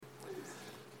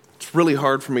It's really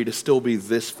hard for me to still be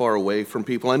this far away from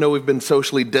people. I know we've been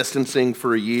socially distancing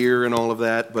for a year and all of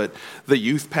that, but the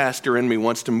youth pastor in me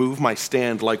wants to move my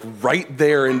stand like right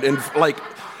there and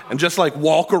just like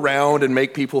walk around and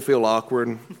make people feel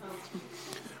awkward.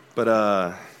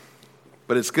 But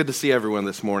it's good to see everyone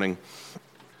this morning.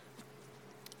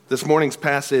 This morning's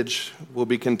passage will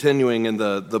be continuing in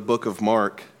the book of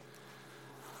Mark.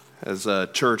 As a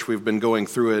church, we've been going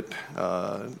through it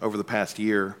over the past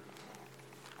year.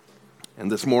 And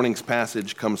this morning's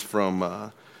passage comes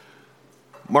from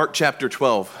Mark chapter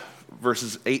 12,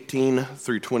 verses 18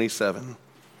 through 27.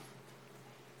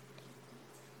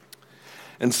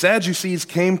 And Sadducees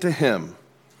came to him,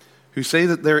 who say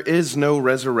that there is no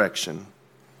resurrection.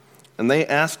 And they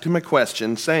asked him a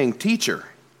question, saying, "Teacher,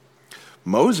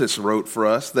 Moses wrote for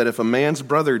us that if a man's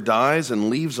brother dies and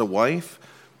leaves a wife,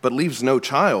 but leaves no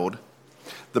child,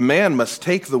 the man must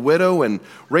take the widow and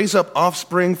raise up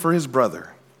offspring for his brother.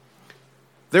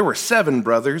 There were 7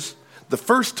 brothers. The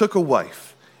first took a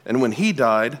wife, and when he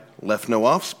died, left no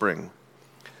offspring.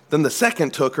 Then the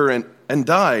second took her and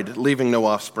died, leaving no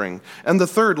offspring, and the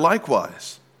third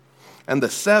likewise. And the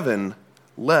 7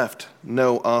 left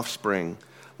no offspring.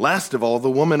 Last of all, the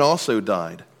woman also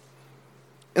died.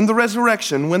 In the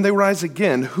resurrection, when they rise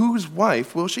again, whose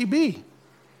wife will she be?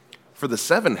 For the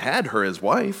 7 had her as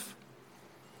wife."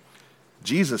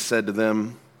 Jesus said to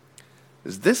them,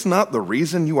 "Is this not the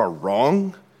reason you are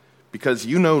wrong? Because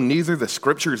you know neither the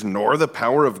Scriptures nor the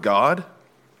power of God?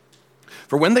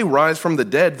 For when they rise from the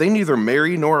dead, they neither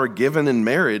marry nor are given in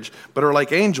marriage, but are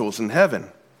like angels in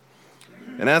heaven.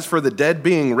 And as for the dead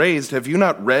being raised, have you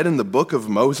not read in the book of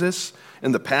Moses,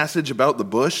 in the passage about the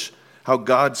bush, how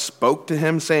God spoke to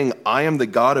him, saying, 'I am the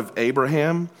God of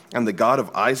Abraham, and the God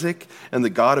of Isaac, and the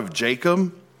God of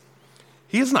Jacob'?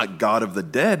 He is not God of the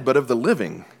dead, but of the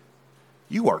living.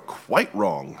 You are quite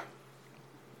wrong."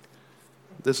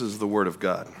 This is the word of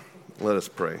God. Let us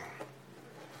pray.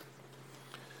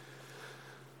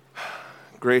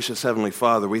 Gracious Heavenly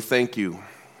Father, we thank you.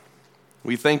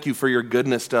 We thank you for your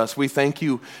goodness to us. We thank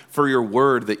you for your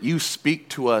word, that you speak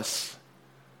to us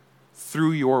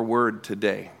through your word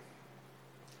today.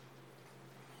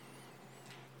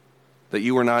 That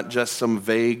you are not just some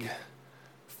vague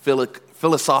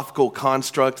philosophical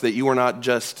construct, that you are not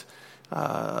just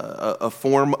a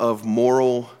form of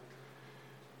moral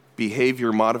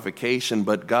behavior modification,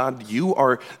 but God, you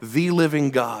are the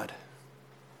living God.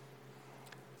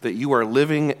 That you are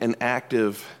living and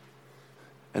active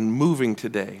and moving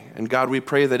today. And God, we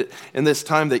pray that in this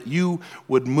time that you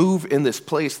would move in this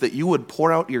place, that you would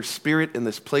pour out your Spirit in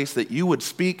this place, that you would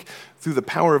speak through the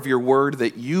power of your word,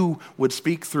 that you would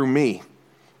speak through me,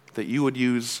 that you would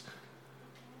use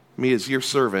me as your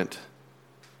servant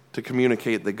to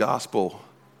communicate the gospel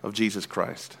of Jesus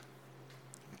Christ.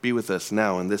 Be with us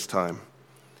now in this time.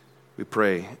 We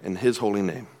pray in his holy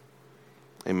name.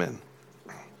 Amen.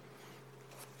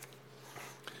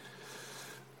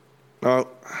 Now,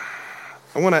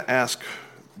 I want to ask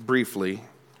briefly,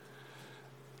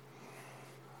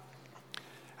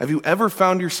 have you ever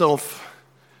found yourself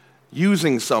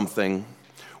using something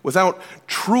without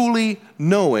truly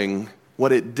knowing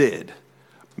what it did?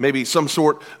 Maybe some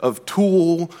sort of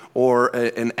tool or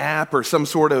an app or some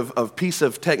sort of piece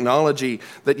of technology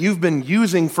that you've been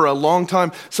using for a long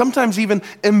time, sometimes even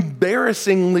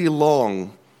embarrassingly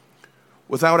long,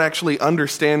 without actually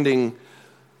understanding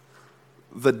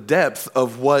the depth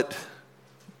of what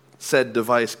said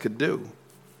device could do.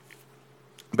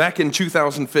 Back in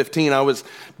 2015, I was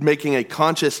making a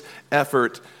conscious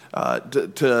effort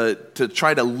to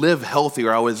try to live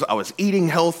healthier. I was eating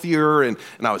healthier and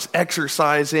I was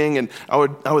exercising, and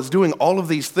I was doing all of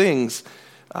these things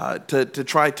to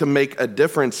try to make a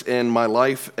difference in my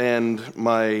life and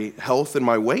my health and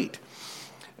my weight.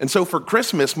 And so for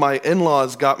Christmas, my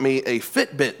in-laws got me a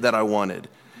Fitbit that I wanted.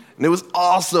 And it was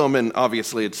awesome, and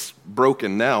obviously it's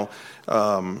broken now.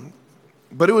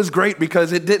 But it was great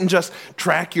because it didn't just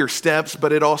track your steps,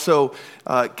 but it also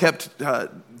kept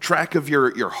track of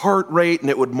your heart rate, and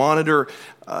it would monitor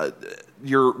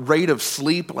your rate of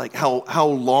sleep, like how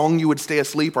long you would stay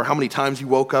asleep or how many times you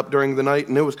woke up during the night.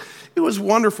 And it was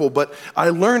wonderful, but I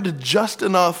learned just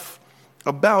enough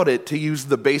about it to use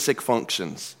the basic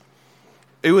functions.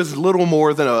 It was little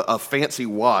more than a fancy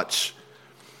watch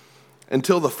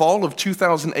until the fall of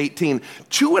 2018.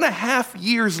 2.5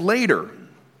 years later,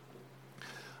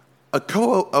 a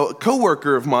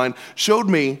coworker of mine showed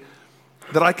me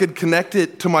that I could connect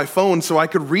it to my phone so I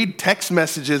could read text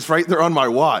messages right there on my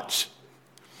watch.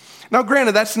 Now,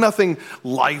 granted, that's nothing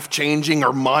life-changing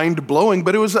or mind-blowing,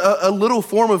 but it was a little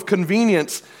form of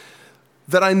convenience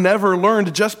that I never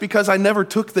learned just because I never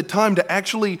took the time to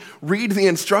actually read the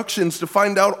instructions to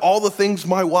find out all the things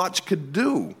my watch could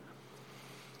do.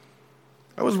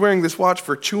 I was wearing this watch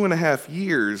for 2.5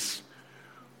 years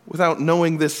without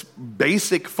knowing this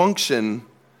basic function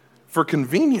for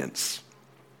convenience.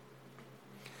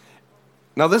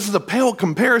 Now, this is a pale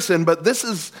comparison, but this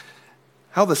is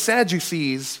how the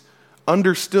Sadducees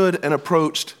understood and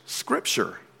approached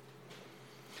Scripture.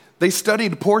 They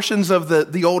studied portions of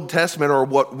the Old Testament, or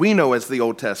what we know as the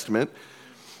Old Testament,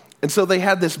 and so they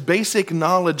had this basic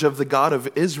knowledge of the God of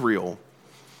Israel,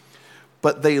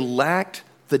 but they lacked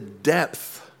the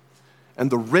depth and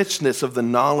the richness of the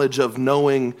knowledge of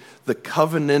knowing the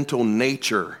covenantal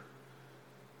nature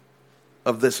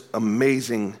of this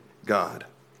amazing God.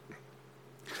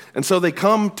 And so they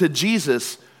come to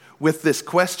Jesus with this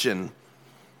question.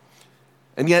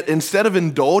 And yet, instead of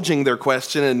indulging their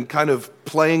question and kind of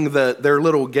playing their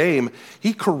little game,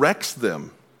 he corrects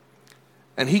them.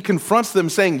 And he confronts them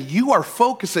saying, you are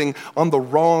focusing on the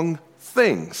wrong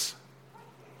things.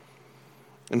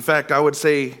 In fact, I would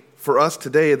say for us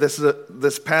today,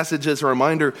 this passage is a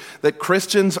reminder that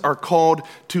Christians are called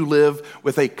to live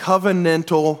with a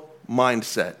covenantal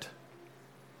mindset.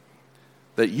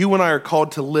 That you and I are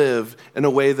called to live in a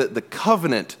way that the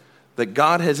covenant that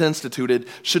God has instituted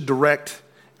should direct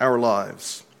our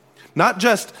lives. Not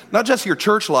just your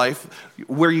church life,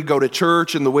 where you go to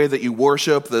church and the way that you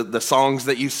worship, the songs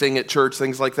that you sing at church,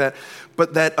 things like that,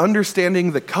 but that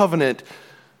understanding the covenant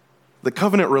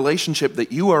relationship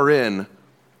that you are in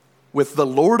with the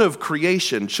Lord of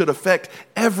creation should affect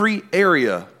every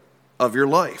area of your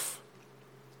life.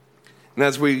 And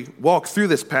as we walk through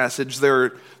this passage, there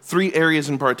are 3 areas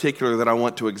in particular that I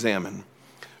want to examine.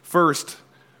 First,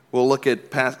 we'll look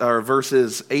at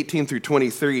verses 18 through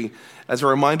 23 as a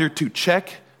reminder to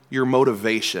check your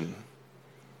motivation.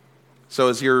 So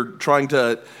as you're trying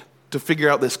to figure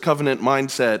out this covenant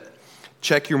mindset,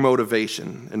 check your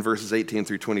motivation in verses 18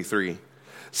 through 23.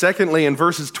 Secondly, in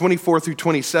verses 24 through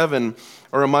 27,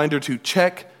 a reminder to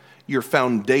check your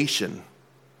foundation.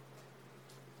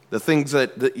 The things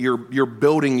that you're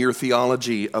building your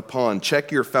theology upon.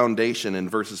 Check your foundation in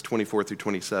verses 24 through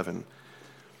 27.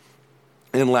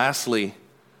 And lastly,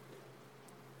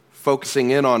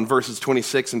 focusing in on verses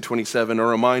 26 and 27, a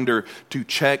reminder to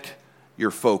check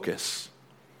your focus.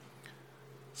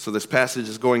 So this passage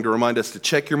is going to remind us to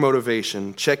check your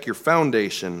motivation, check your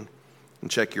foundation,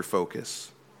 and check your focus.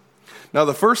 Now,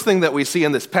 the first thing that we see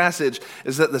in this passage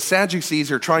is that the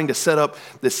Sadducees are trying to set up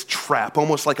this trap,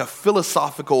 almost like a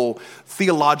philosophical,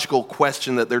 theological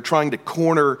question that they're trying to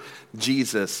corner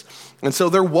Jesus. And so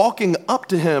they're walking up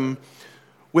to him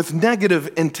with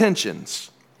negative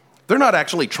intentions. They're not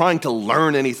actually trying to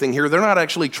learn anything here. They're not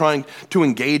actually trying to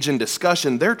engage in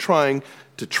discussion. They're trying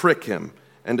to trick him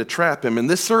and to trap him. And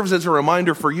this serves as a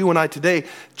reminder for you and I today.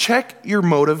 Check your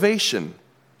motivation.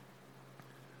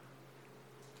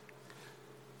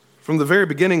 From the very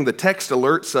beginning, the text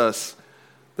alerts us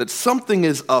that something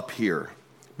is up here,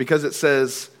 because it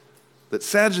says that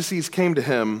Sadducees came to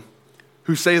him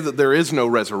who say that there is no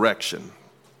resurrection.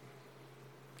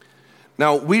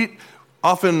 Now, we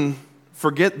often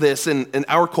forget this in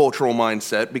our cultural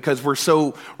mindset because we're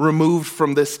so removed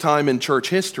from this time in church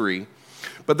history.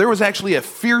 But there was actually a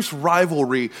fierce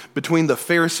rivalry between the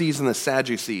Pharisees and the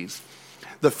Sadducees.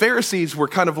 The Pharisees were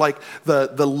kind of like the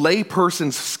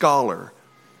layperson's scholar.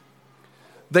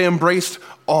 They embraced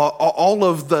all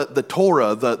of the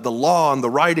Torah, the law and the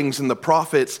writings and the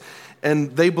prophets,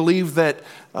 and they believed that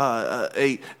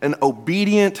an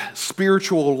obedient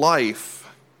spiritual life,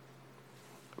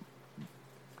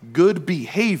 good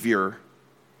behavior,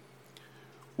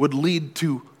 would lead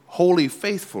to holy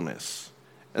faithfulness.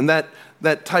 And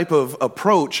that type of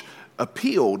approach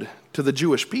appealed to the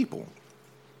Jewish people.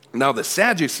 Now the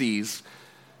Sadducees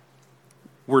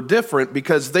were different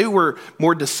because they were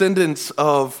more descendants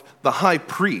of the high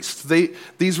priest.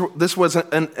 This was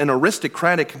an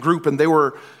aristocratic group, and they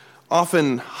were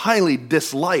often highly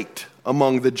disliked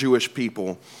among the Jewish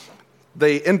people.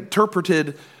 They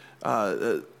interpreted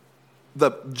the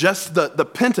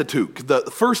Pentateuch, the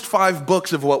first 5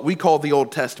 books of what we call the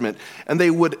Old Testament, and they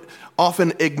would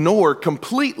often ignore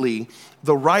completely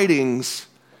the writings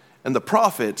and the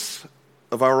prophets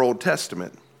of our Old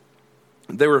Testament.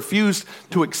 They refused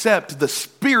to accept the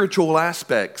spiritual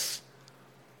aspects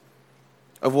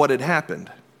of what had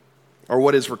happened or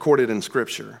what is recorded in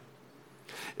Scripture.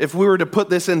 if we were to put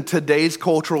this in today's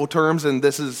cultural terms, and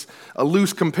this is a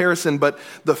loose comparison, but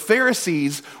the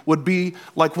Pharisees would be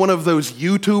like one of those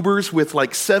YouTubers with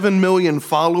like 7 million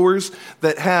followers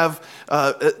that have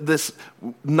this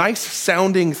nice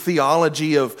sounding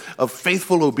theology of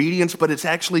faithful obedience, but it's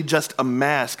actually just a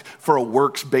mask for a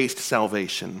works-based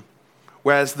salvation.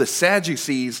 Whereas the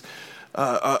Sadducees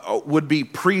would be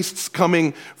priests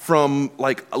coming from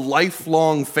like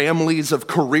lifelong families of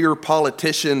career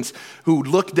politicians who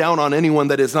look down on anyone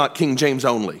that is not King James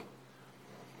only.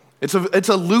 It's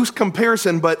a loose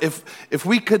comparison, but if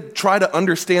we could try to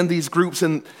understand these groups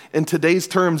in today's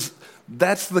terms,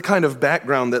 that's the kind of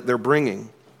background that they're bringing.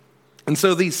 And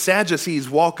so these Sadducees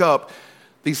walk up,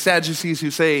 these Sadducees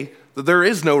who say that there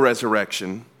is no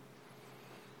resurrection,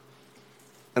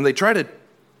 and they try to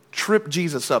trip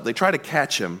Jesus up. They try to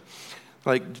catch him.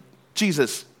 Like,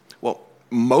 Jesus, well,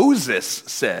 Moses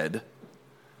said,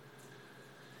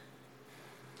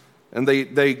 and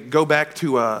they go back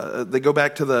to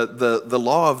the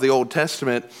law of the Old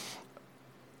Testament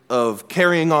of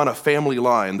carrying on a family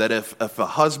line, that if a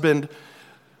husband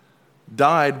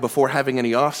died before having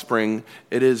any offspring,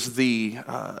 it is the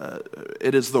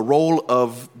role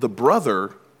of the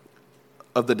brother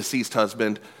of the deceased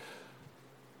husband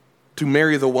to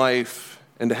marry the wife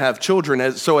and to have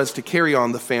children so as to carry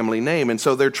on the family name. And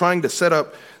so they're trying to set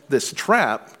up this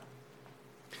trap.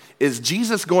 Is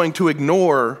Jesus going to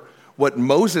ignore what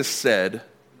Moses said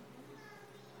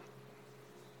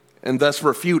and thus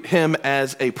refute him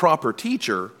as a proper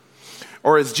teacher?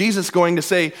 Or is Jesus going to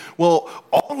say, well,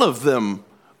 all of them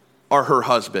are her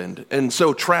husband, and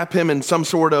so trap him in some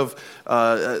sort of,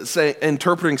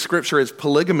 interpreting scripture as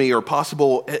polygamy or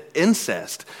possible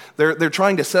incest? They're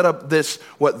trying to set up this,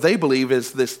 what they believe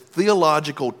is this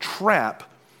theological trap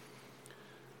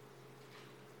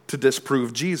to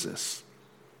disprove Jesus.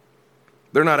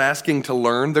 They're not asking to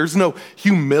learn. There's no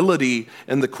humility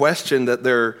in the question that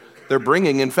they're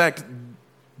bringing. In fact,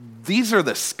 these are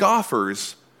the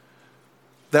scoffers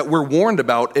that we're warned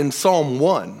about in Psalm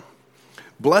 1.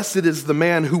 Blessed is the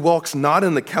man who walks not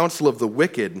in the counsel of the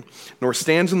wicked, nor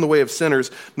stands in the way of sinners,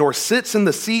 nor sits in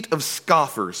the seat of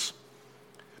scoffers.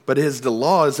 But his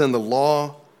delight is in the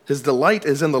law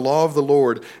of the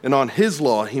Lord, and on his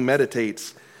law he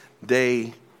meditates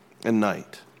day and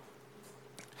night.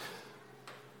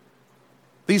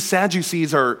 These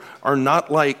Sadducees are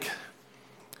not like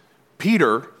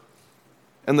Peter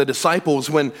and the disciples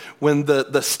when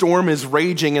the storm is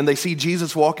raging and they see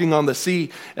Jesus walking on the sea,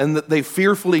 and they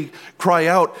fearfully cry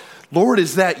out, Lord,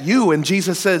 is that you? And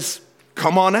Jesus says,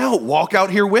 come on out, walk out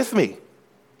here with me.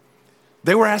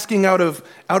 They were asking out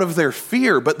of their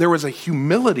fear, but there was a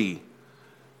humility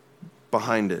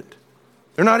behind it.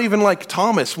 They're not even like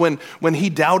Thomas when he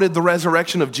doubted the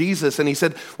resurrection of Jesus, and he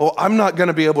said, well, I'm not going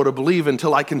to be able to believe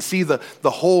until I can see the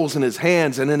holes in his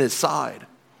hands and in his side.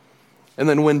 And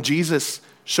then when Jesus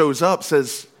shows up,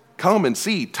 says, come and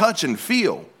see, touch and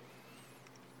feel.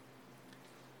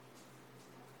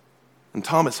 And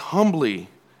Thomas humbly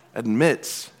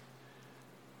admits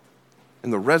in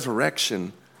the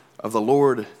resurrection of the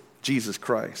Lord Jesus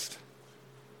Christ.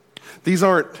 These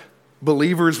aren't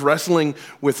believers wrestling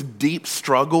with deep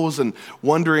struggles and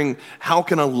wondering how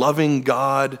can a loving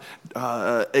God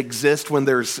exist when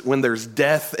there's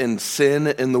death and sin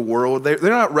in the world. They're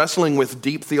not wrestling with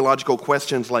deep theological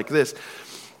questions like this.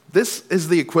 This is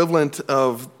the equivalent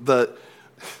of the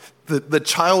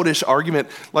childish argument,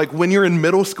 like when you're in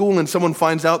middle school and someone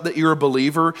finds out that you're a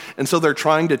believer, and so they're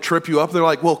trying to trip you up. They're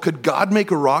like, well, could God make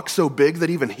a rock so big that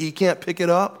even he can't pick it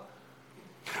up?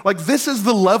 Like, this is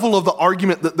the level of the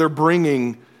argument that they're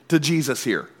bringing to Jesus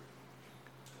here.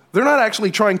 They're not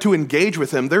actually trying to engage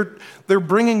with him. They're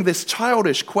bringing this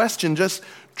childish question, just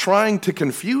trying to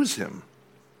confuse him.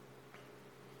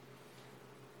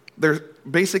 They're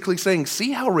basically saying,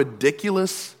 see how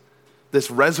ridiculous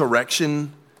this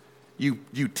resurrection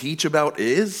you teach about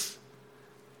is?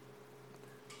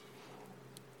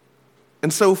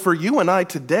 And so for you and I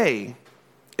today,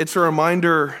 it's a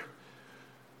reminder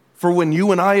for when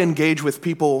you and I engage with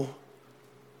people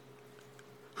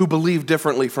who believe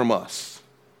differently from us.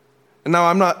 And now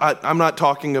I'm not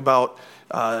talking about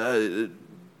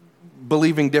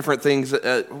believing different things.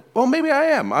 Well, maybe I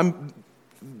am. I'm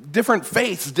different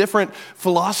faiths, different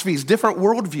philosophies, different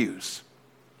worldviews.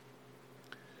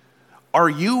 Are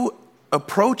you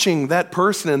approaching that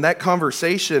person in that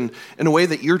conversation in a way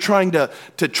that you're trying to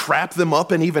trap them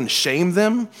up and even shame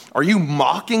them? Are you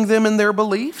mocking them in their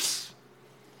beliefs?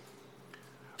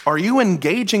 Are you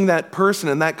engaging that person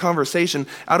in that conversation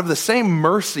out of the same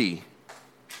mercy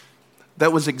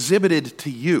that was exhibited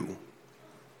to you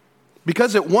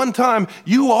Because at one time,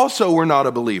 you also were not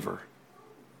a believer.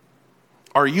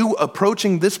 Are you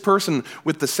approaching this person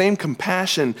with the same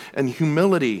compassion and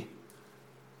humility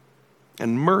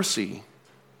and mercy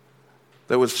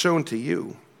that was shown to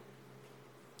you?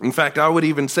 In fact, I would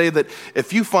even say that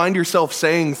if you find yourself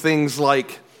saying things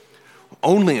like,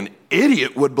 only an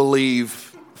idiot would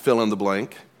believe fill in the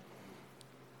blank,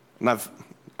 and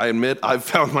I admit I've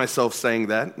found myself saying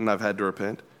that, and I've had to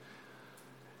repent.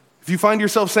 If you find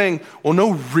yourself saying, well,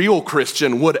 no real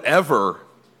Christian would ever,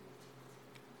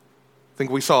 I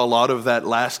think we saw a lot of that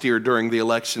last year during the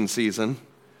election season.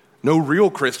 No real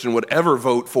Christian would ever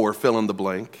vote for fill in the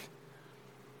blank.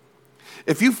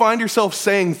 If you find yourself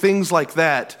saying things like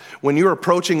that when you're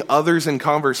approaching others in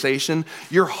conversation,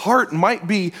 your heart might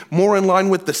be more in line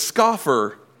with the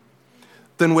scoffer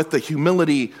than with the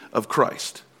humility of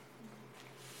Christ.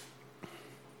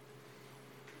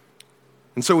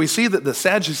 And so we see that the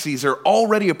Sadducees are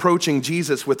already approaching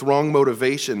Jesus with wrong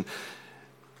motivation.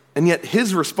 And yet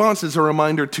his response is a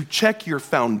reminder to check your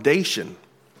foundation.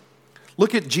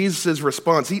 Look at Jesus'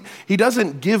 response. He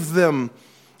doesn't give them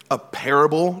a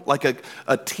parable, like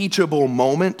a teachable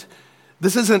moment.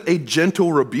 This isn't a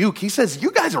gentle rebuke. He says,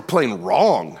 you guys are playing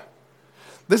wrong.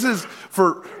 This is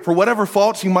for whatever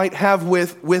faults you might have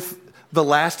with The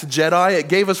Last Jedi. It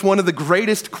gave us one of the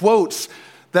greatest quotes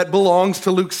that belongs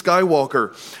to Luke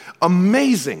Skywalker.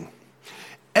 Amazing.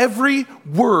 Every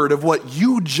word of what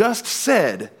you just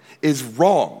said is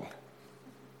wrong.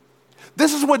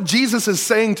 This is what Jesus is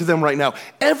saying to them right now.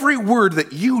 Every word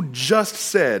that you just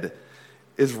said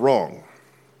is wrong.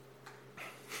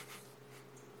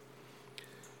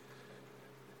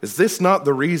 Is this not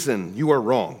the reason you are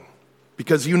wrong?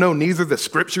 Because you know neither the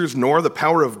scriptures nor the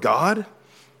power of God?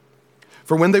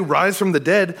 For when they rise from the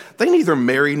dead, they neither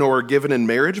marry nor are given in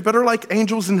marriage, but are like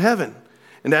angels in heaven.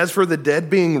 And as for the dead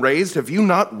being raised, have you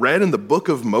not read in the book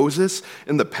of Moses,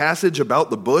 in the passage about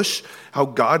the bush, how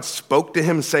God spoke to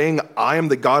him saying, I am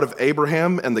the God of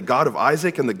Abraham and the God of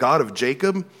Isaac and the God of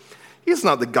Jacob? He is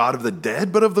not the God of the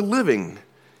dead, but of the living.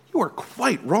 You are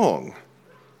quite wrong.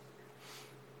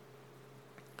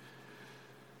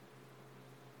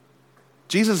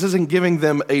 Jesus isn't giving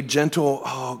them a gentle,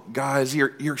 oh, guys,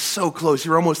 you're so close,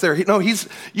 you're almost there. No,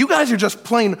 you guys are just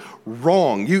plain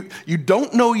wrong. You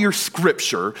don't know your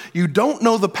scripture. You don't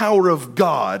know the power of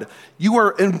God. You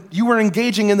are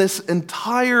engaging in this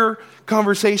entire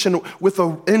conversation with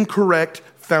an incorrect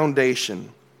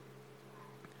foundation.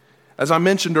 As I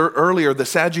mentioned earlier, the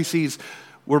Sadducees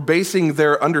were basing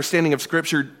their understanding of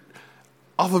scripture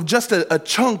off of just a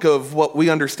chunk of what we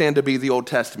understand to be the Old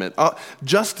Testament.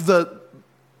 Just the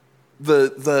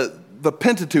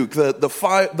Pentateuch,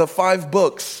 the five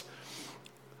books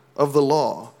of the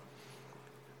law.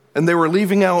 And they were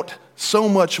leaving out so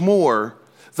much more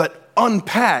that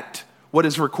unpacked what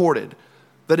is recorded,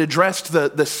 that addressed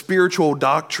the spiritual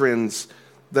doctrines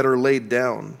that are laid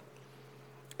down.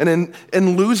 And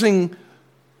in losing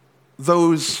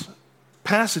those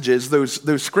passages,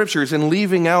 those scriptures, and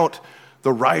leaving out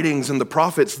the writings and the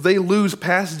prophets, they lose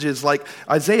passages like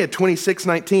Isaiah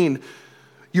 26:19.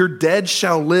 Your dead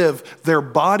shall live, their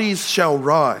bodies shall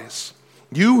rise.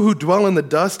 You who dwell in the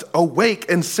dust, awake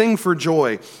and sing for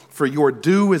joy, for your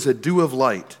dew is a dew of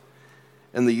light,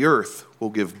 and the earth will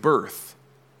give birth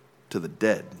to the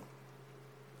dead.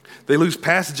 They lose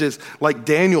passages like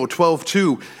Daniel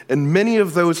 12:2, and many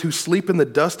of those who sleep in the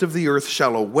dust of the earth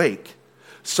shall awake,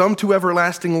 some to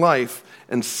everlasting life,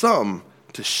 and some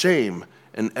to shame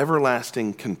and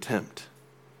everlasting contempt.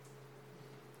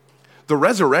 The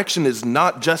resurrection is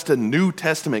not just a New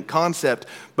Testament concept,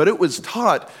 but it was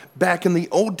taught back in the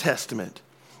Old Testament.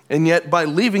 And yet, by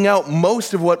leaving out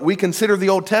most of what we consider the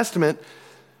Old Testament,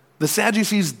 the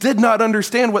Sadducees did not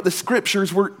understand what the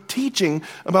scriptures were teaching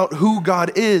about who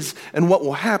God is and what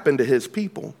will happen to his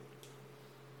people.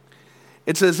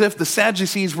 It's as if the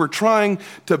Sadducees were trying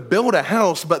to build a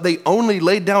house, but they only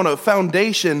laid down a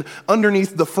foundation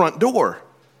underneath the front door.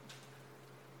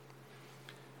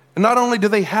 And not only do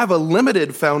they have a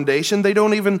limited foundation, they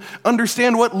don't even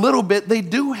understand what little bit they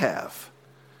do have.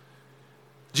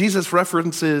 Jesus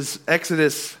references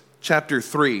Exodus chapter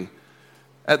 3.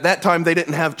 At that time, they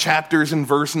didn't have chapters and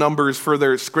verse numbers for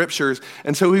their scriptures,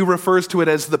 and so he refers to it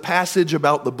as the passage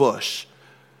about the bush.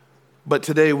 But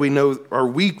today we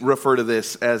refer to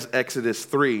this as Exodus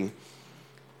 3.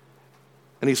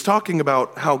 And he's talking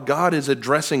about how God is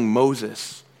addressing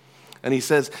Moses. And he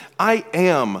says, I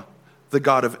am the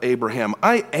God of Abraham.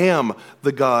 I am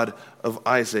the God of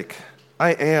Isaac.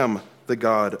 I am the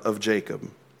God of Jacob.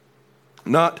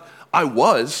 Not, I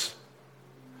was.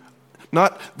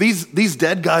 Not, these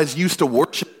dead guys used to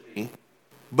worship me.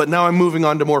 but now I'm moving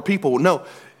on to more people. No,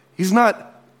 he's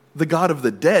not the God of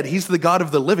the dead. He's the God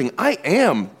of the living. I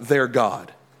am their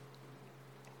God.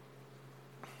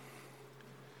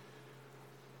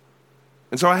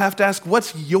 And so I have to ask,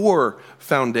 what's your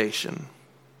foundation?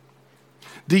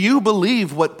 Do you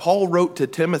believe what Paul wrote to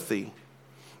Timothy,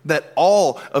 that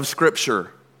all of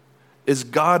Scripture is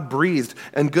God-breathed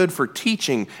and good for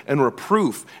teaching and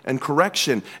reproof and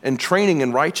correction and training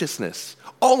in righteousness?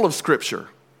 All of Scripture.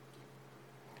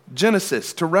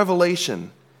 Genesis to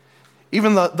Revelation.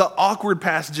 Even the awkward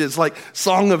passages like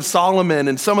Song of Solomon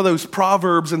and some of those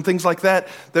Proverbs and things like that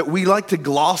we like to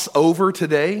gloss over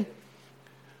today,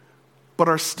 but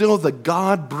are still the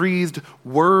God-breathed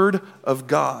Word of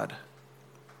God.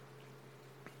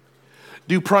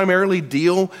 Do you primarily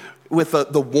deal with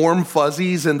the warm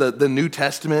fuzzies in the New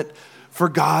Testament? For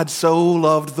God so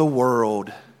loved the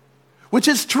world, which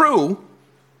is true,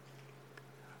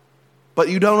 but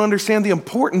you don't understand the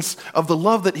importance of the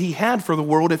love that he had for the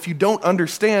world if you don't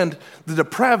understand the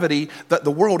depravity that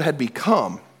the world had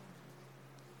become.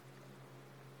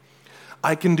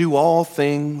 I can do all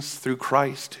things through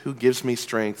Christ who gives me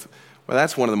strength. Well,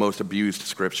 that's one of the most abused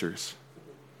scriptures.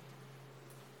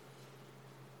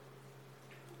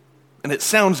 And it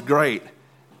sounds great.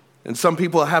 And some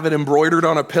people have it embroidered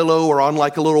on a pillow or on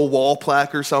like a little wall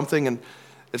plaque or something. And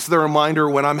it's the reminder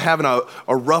when I'm having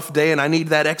a rough day and I need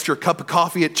that extra cup of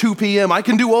coffee at 2 p.m., I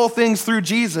can do all things through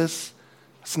Jesus.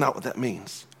 That's not what that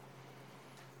means.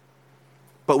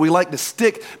 But we like to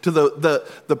stick to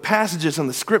the passages in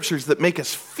the scriptures that make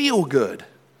us feel good.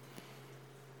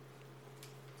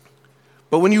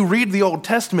 But when you read the Old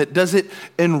Testament, does it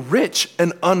enrich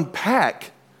and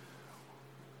unpack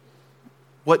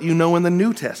what you know in the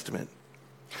New Testament?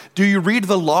 Do you read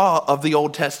the law of the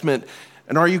Old Testament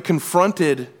and are you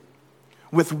confronted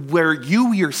with where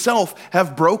you yourself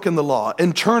have broken the law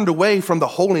and turned away from the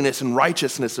holiness and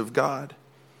righteousness of God?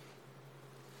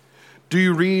 Do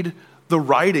you read the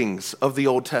writings of the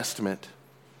Old Testament?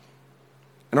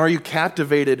 And are you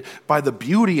captivated by the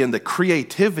beauty and the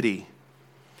creativity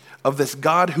of this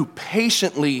God who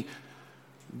patiently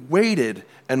waited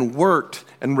and worked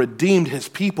and redeemed his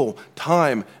people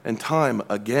time and time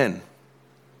again?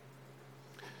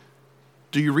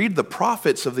 Do you read the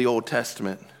prophets of the Old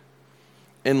Testament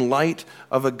in light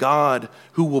of a God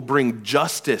who will bring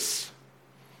justice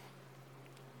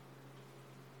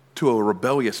to a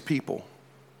rebellious people?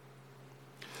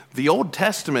 The Old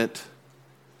Testament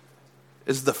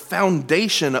is the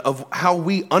foundation of how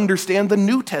we understand the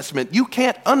New Testament. You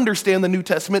can't understand the New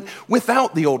Testament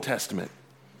without the Old Testament.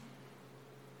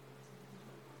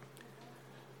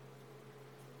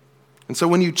 And so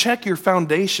when you check your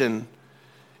foundation,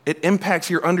 it impacts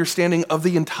your understanding of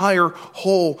the entire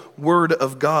whole Word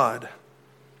of God.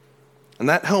 And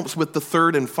that helps with the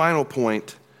third and final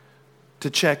point, to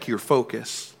check your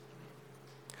focus.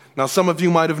 Now, some of you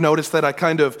might have noticed that I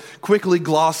kind of quickly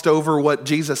glossed over what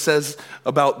Jesus says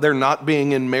about there not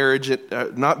being marriage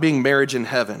in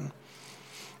heaven.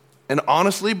 And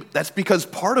honestly, that's because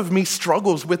part of me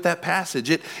struggles with that passage.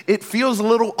 It feels a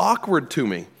little awkward to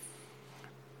me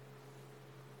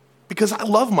because I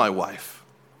love my wife.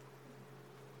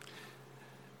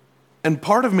 And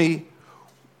part of me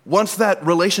wants that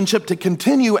relationship to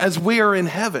continue as we are in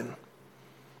heaven.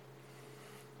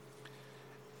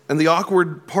 And the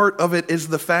awkward part of it is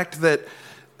the fact that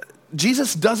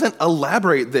Jesus doesn't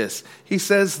elaborate this. He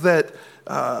says that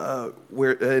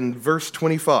in verse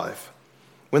 25,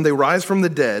 when they rise from the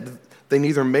dead, they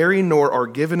neither marry nor are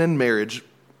given in marriage,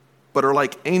 but are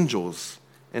like angels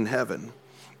in heaven.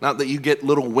 Not that you get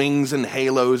little wings and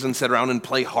halos and sit around and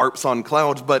play harps on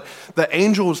clouds, but the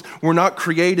angels were not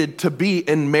created to be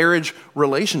in marriage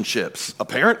relationships,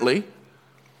 apparently.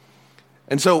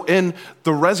 And so in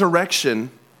the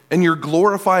resurrection, in your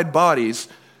glorified bodies,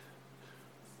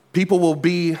 people will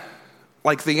be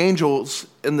like the angels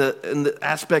in the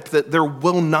aspect that there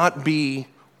will not be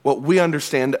what we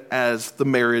understand as the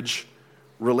marriage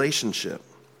relationship.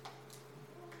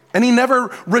 And he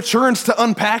never returns to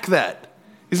unpack that.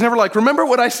 He's never like, remember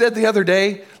what I said the other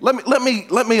day? Let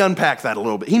me unpack that a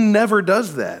little bit. He never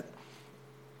does that.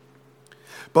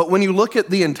 But when you look at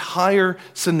the entire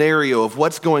scenario of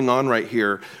what's going on right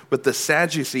here with the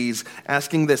Sadducees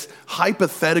asking this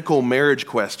hypothetical marriage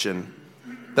question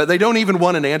that they don't even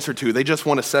want an answer to, they just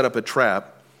want to set up a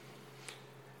trap.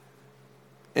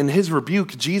 In his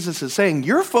rebuke, Jesus is saying,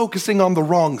 you're focusing on the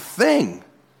wrong thing.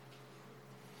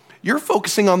 You're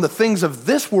focusing on the things of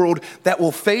this world that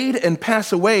will fade and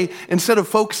pass away instead of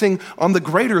focusing on the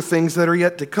greater things that are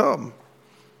yet to come.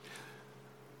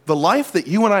 The life that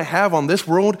you and I have on this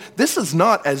world, this is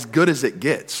not as good as it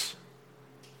gets.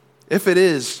 If it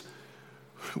is,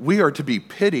 we are to be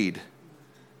pitied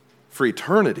for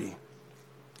eternity.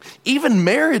 Even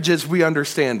marriage, as we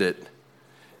understand it,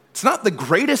 it's not the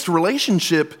greatest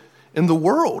relationship in the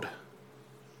world.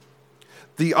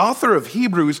 The author of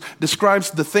Hebrews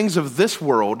describes the things of this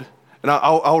world, and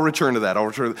I'll return to that.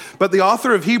 But the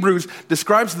author of Hebrews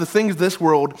describes the things of this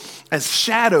world as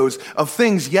shadows of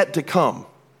things yet to come.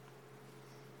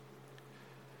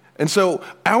 And so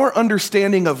our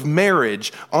understanding of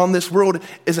marriage on this world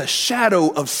is a shadow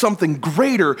of something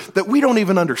greater that we don't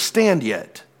even understand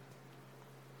yet.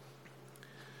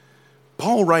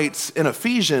 Paul writes in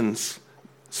Ephesians,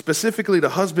 specifically to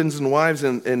husbands and wives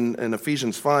in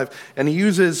Ephesians 5, and he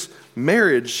uses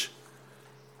marriage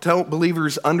to help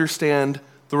believers understand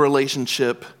the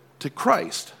relationship to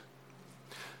Christ.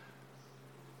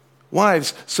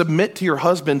 Wives, submit to your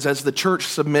husbands as the church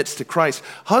submits to Christ.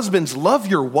 Husbands, love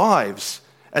your wives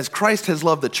as Christ has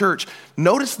loved the church.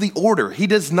 Notice the order. He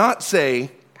does not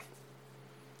say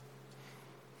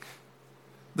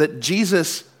that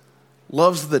Jesus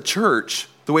loves the church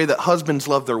the way that husbands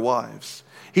love their wives.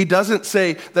 He doesn't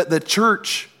say that the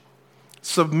church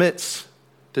submits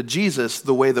to Jesus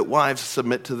the way that wives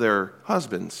submit to their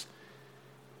husbands.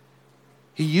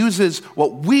 He uses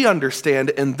what we understand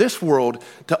in this world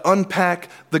to unpack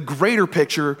the greater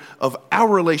picture of our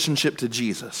relationship to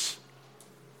Jesus.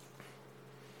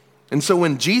 And so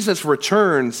when Jesus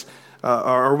returns,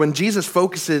 or when Jesus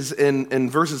focuses in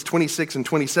verses 26 and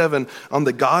 27 on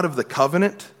the God of the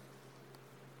covenant,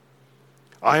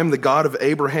 I am the God of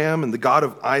Abraham and the God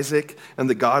of Isaac and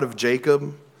the God of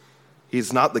Jacob.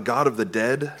 He's not the God of the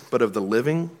dead, but of the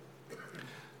living.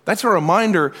 That's a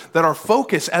reminder that our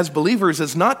focus as believers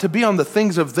is not to be on the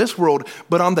things of this world,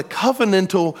 but on the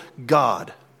covenantal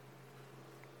God.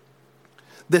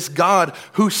 This God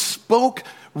who spoke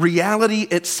reality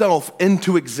itself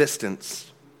into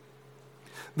existence.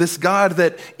 This God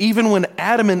that even when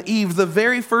Adam and Eve, the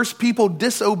very first people,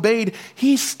 disobeyed,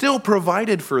 he still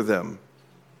provided for them.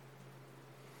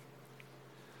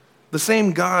 The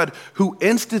same God who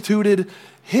instituted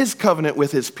his covenant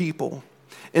with his people,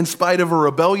 in spite of a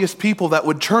rebellious people that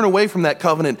would turn away from that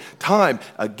covenant time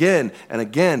again and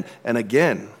again and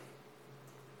again.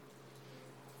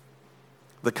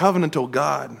 The covenantal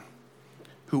God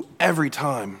who every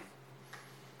time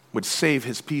would save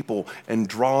his people and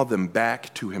draw them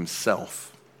back to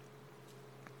himself.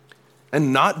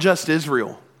 And not just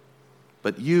Israel,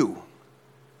 but you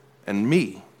and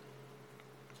me.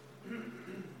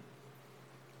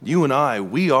 You and I,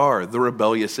 we are the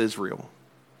rebellious Israel.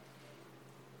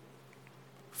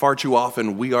 Far too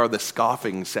often, we are the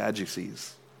scoffing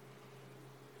Sadducees.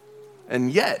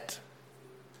 And yet,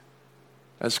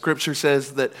 as Scripture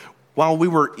says, that while we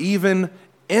were even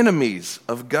enemies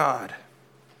of God,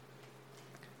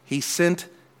 he sent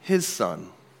his Son,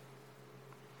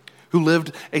 who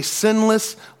lived a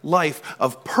sinless life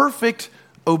of perfect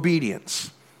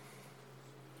obedience.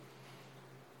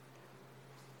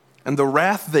 And the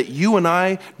wrath that you and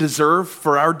I deserve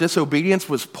for our disobedience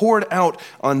was poured out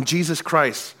on Jesus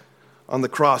Christ on the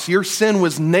cross. Your sin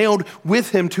was nailed with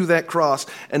him to that cross.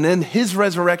 And in his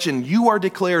resurrection, you are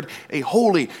declared a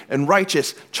holy and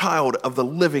righteous child of the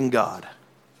living God.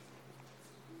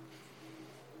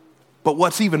 But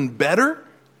what's even better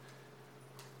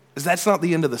is that's not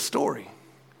the end of the story.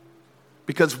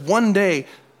 Because one day,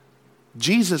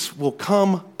 Jesus will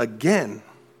come again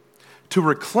to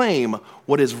reclaim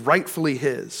what is rightfully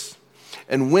his.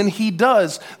 And when he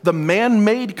does, the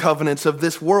man-made covenants of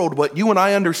this world, what you and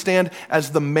I understand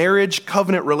as the marriage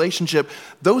covenant relationship,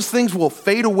 those things will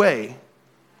fade away.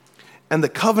 And the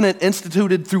covenant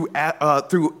instituted through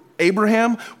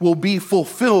Abraham will be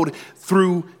fulfilled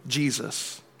through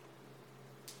Jesus.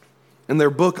 In their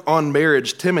book on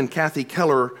marriage, Tim and Kathy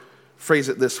Keller phrase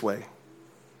it this way: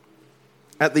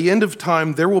 at the end of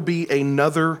time, there will be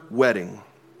another wedding,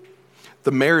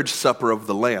 the marriage supper of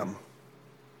the Lamb.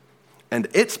 And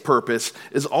its purpose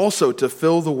is also to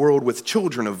fill the world with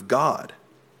children of God.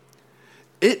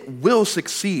 It will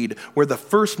succeed where the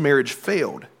first marriage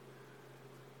failed,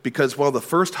 because while the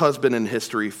first husband in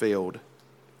history failed,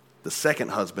 the second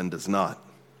husband does not.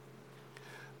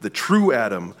 The true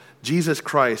Adam, Jesus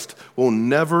Christ, will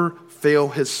never fail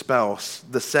his spouse,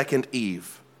 the second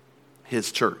Eve,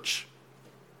 his church.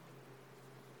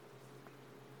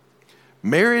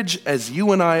 Marriage, as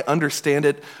you and I understand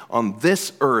it on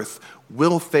this earth,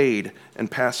 will fade and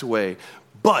pass away.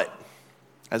 But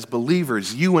as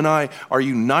believers, you and I are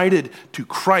united to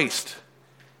Christ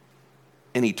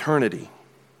in eternity.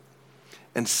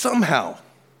 And somehow,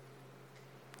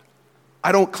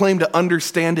 I don't claim to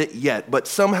understand it yet, but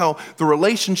somehow the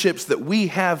relationships that we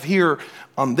have here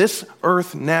on this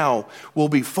earth now will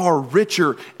be far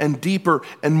richer and deeper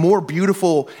and more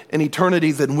beautiful in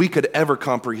eternity than we could ever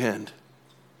comprehend.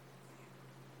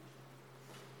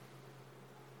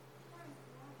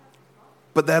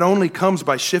 But that only comes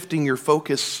by shifting your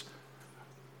focus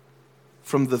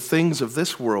from the things of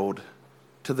this world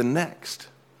to the next.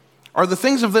 Are the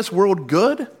things of this world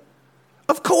good?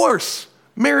 Of course.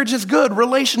 Marriage is good.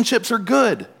 Relationships are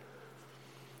good.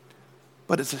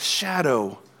 But it's a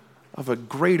shadow of a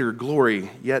greater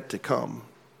glory yet to come.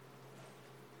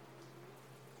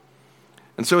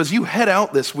 And so as you head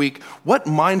out this week, what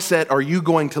mindset are you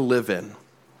going to live in?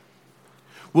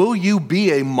 Will you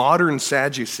be a modern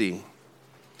Sadducee,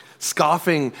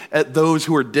 scoffing at those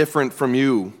who are different from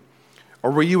you?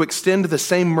 Or will you extend the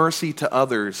same mercy to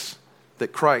others that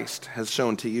Christ has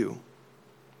shown to you?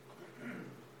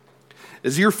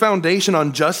 Is your foundation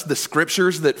on just the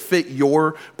scriptures that fit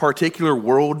your particular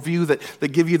worldview,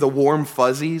 that give you the warm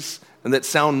fuzzies and that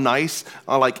sound nice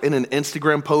like in an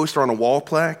Instagram post or on a wall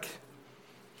plaque?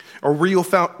 Or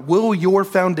will your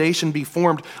foundation be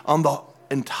formed on the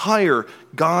entire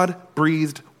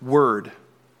God-breathed word,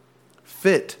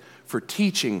 fit for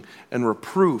teaching and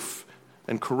reproof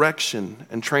and correction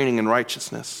and training in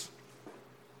righteousness?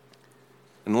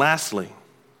 And lastly,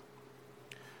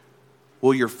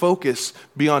 will your focus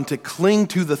be on to cling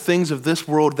to the things of this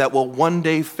world that will one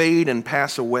day fade and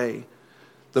pass away,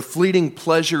 the fleeting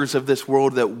pleasures of this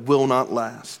world that will not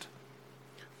last?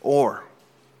 Or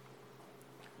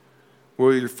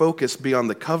will your focus be on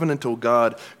the covenantal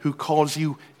God who calls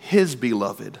you his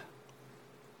beloved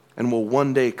and will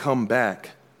one day come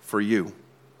back for you?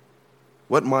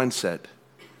 What mindset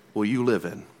will you live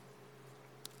in?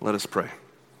 Let us pray.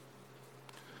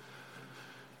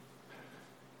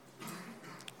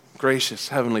 Gracious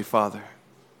Heavenly Father,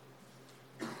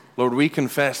 Lord, we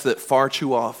confess that far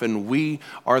too often we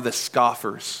are the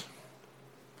scoffers.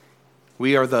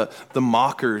 We are the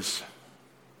mockers.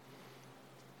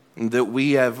 And that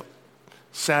we have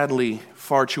sadly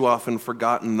far too often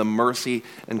forgotten the mercy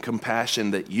and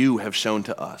compassion that you have shown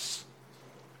to us.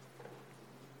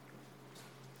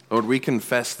 Lord, we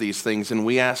confess these things and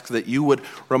we ask that you would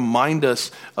remind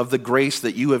us of the grace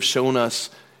that you have shown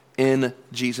us in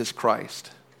Jesus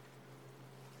Christ.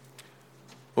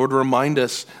 Lord, remind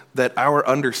us that our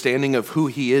understanding of who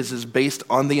he is based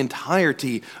on the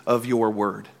entirety of your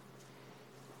word.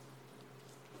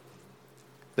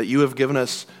 That you have given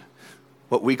us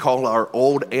what we call our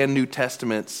Old and New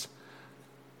Testaments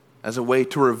as a way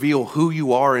to reveal who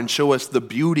you are and show us the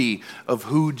beauty of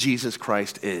who Jesus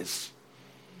Christ is.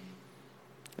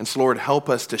 And so, Lord, help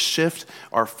us to shift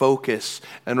our focus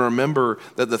and remember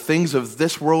that the things of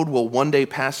this world will one day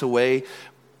pass away,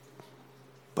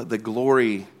 but the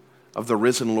glory of the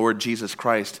risen Lord Jesus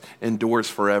Christ endures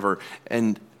forever.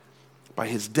 And by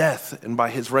his death and by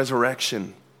his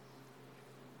resurrection,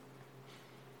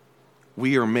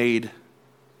 we are made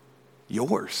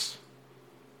yours.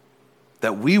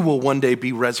 That we will one day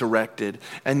be resurrected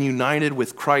and united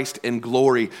with Christ in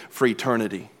glory for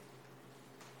eternity.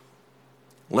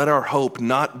 Let our hope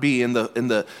not be in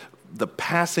the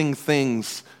passing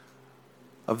things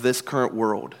of this current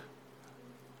world.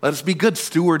 Let us be good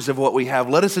stewards of what we have.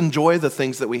 Let us enjoy the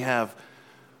things that we have.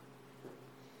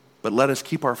 But let us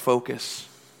keep our focus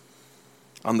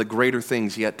on the greater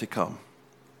things yet to come.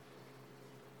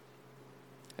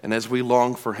 And as we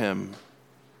long for him,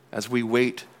 as we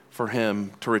wait for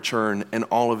him to return in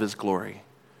all of his glory,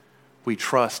 we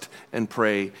trust and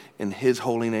pray in his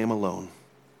holy name alone.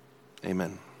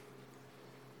 Amen.